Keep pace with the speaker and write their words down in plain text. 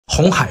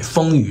红海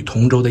风雨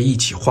同舟的一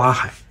起花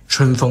海，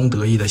春风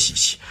得意的喜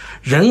气，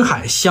人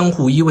海相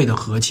互依偎的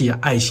和气，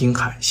爱心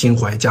海，心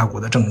怀家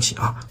国的正气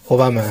啊！伙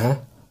伴们，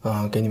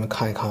给你们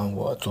看一看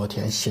我昨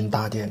天新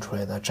搭建出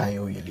来的战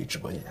有引力直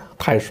播间，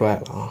太帅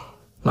了啊！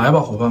来吧，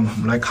伙伴们，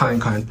我们来看一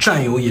看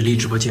战有引力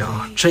直播间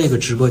啊！这个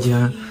直播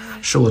间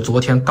是我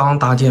昨天刚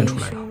搭建出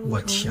来的，我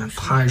天，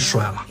太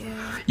帅了！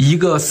一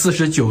个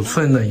49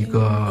寸的一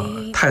个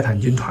泰坦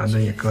军团的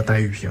一个带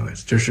鱼屏，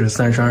这是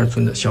32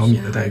寸的小米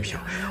的带鱼屏。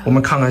我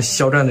们看看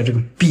肖战的这个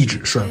壁纸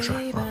帅不帅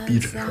啊？壁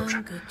纸帅不帅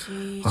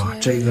啊？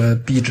这个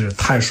壁纸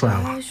太帅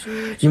了，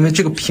因为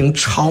这个屏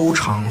超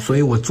长，所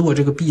以我做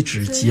这个壁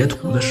纸截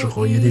图的时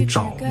候也得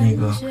找那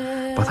个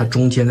把它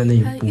中间的那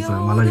一部分，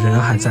完了人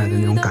还在的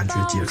那种感觉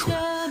截出来。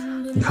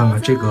你看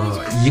看这个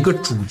一个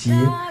主机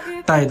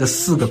带的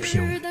4个屏，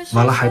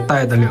完了还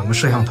带的2个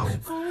摄像头。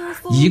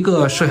一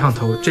个摄像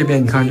头这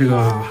边你看这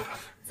个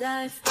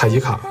采集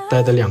卡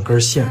带的2根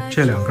线，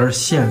这2根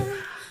线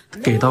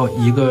给到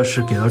一个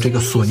是给到这个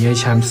索尼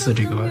A7M4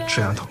这个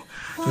摄像头，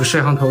这个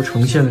摄像头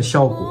呈现的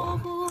效果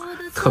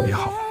特别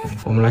好。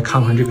我们来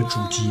看看这个主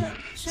机，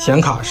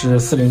显卡是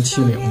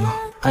4070的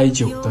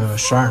i9 的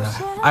12代，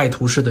爱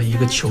图仕的一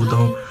个球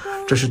灯，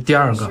这是第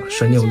2个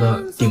神牛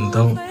的顶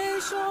灯，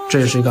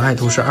这是一个爱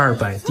图仕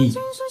200D，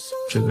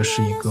 这个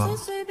是一个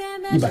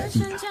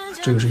100D，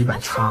 这个是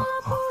100x啊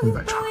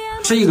，100x。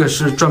这个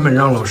是专门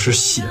让老师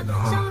写的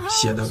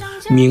写的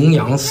名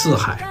扬四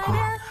海啊！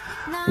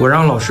我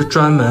让老师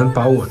专门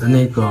把我的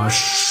那个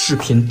视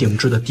频顶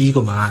置的第1个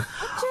文案，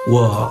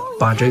我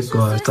把这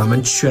个咱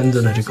们圈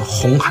子的这个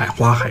红海、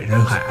花海、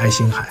人海、爱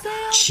心海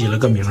起了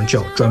个名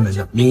叫专门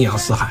的名扬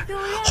四海，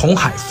红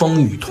海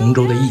风雨同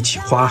舟的一起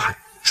花海，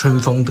春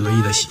风得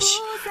意的喜气，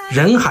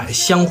人海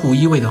相互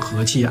依偎的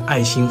和气，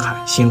爱心海，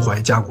心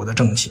怀家国的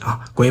正气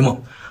啊！癸卯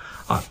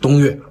啊，冬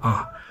月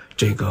啊。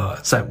这个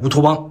在乌托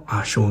邦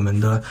啊，是我们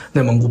的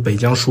内蒙古北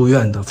疆书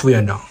院的副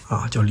院长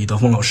啊，叫李德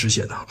峰老师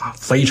写的啊，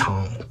非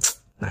常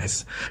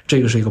nice。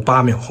这个是一个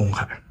8秒红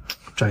海，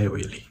战有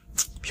引力，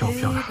漂不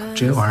漂亮？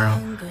这玩意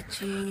儿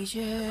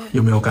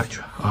有没有感觉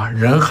啊？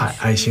人海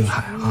爱心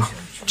海啊，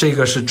这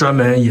个是专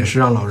门也是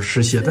让老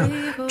师写的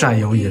战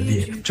有引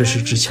力，这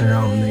是之前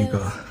让那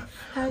个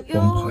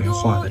我们朋友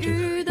画的这个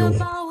幽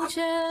默。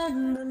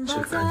这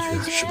个感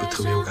觉是不是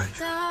特别有感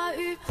觉？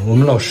我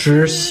们老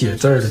师写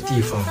字的地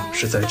方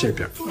是在这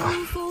边啊，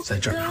在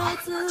这儿啊，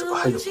这不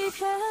还有写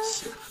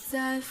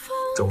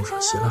周上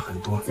写了很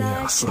多名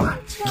扬四海。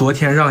昨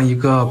天让一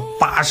个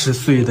80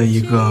岁的一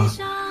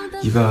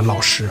个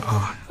老师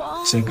啊，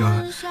这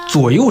个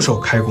左右手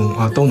开弓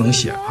啊都能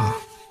写啊，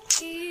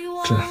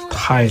这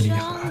太厉害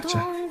了！这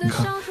你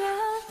看，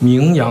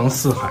名扬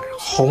四海，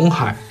红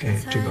海，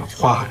哎，这个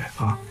花海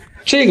啊。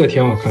这个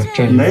挺好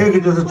看，那个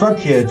就是转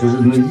贴，就是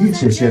那以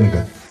前写那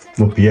个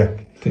没别，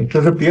对，这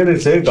是别的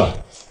这个，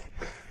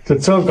这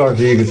正杆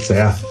是一个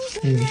赞，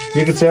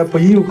一个赞不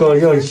有个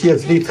要写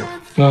在里头，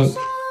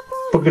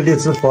不给例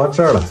子放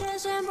这儿了，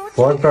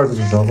放这儿就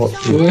是正好，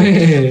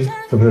对，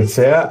这不是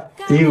赞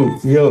有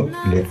引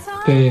力，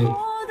对，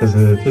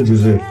这就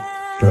是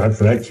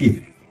转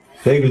体，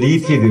这个立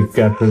体的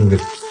感觉是。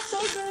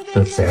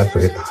这赞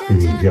最大的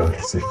一样的，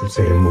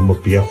这没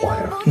变化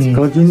呀。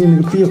刚就你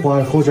那个变化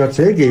好像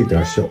这个有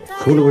点小，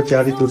后来我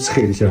家里都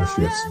拆了下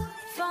写字。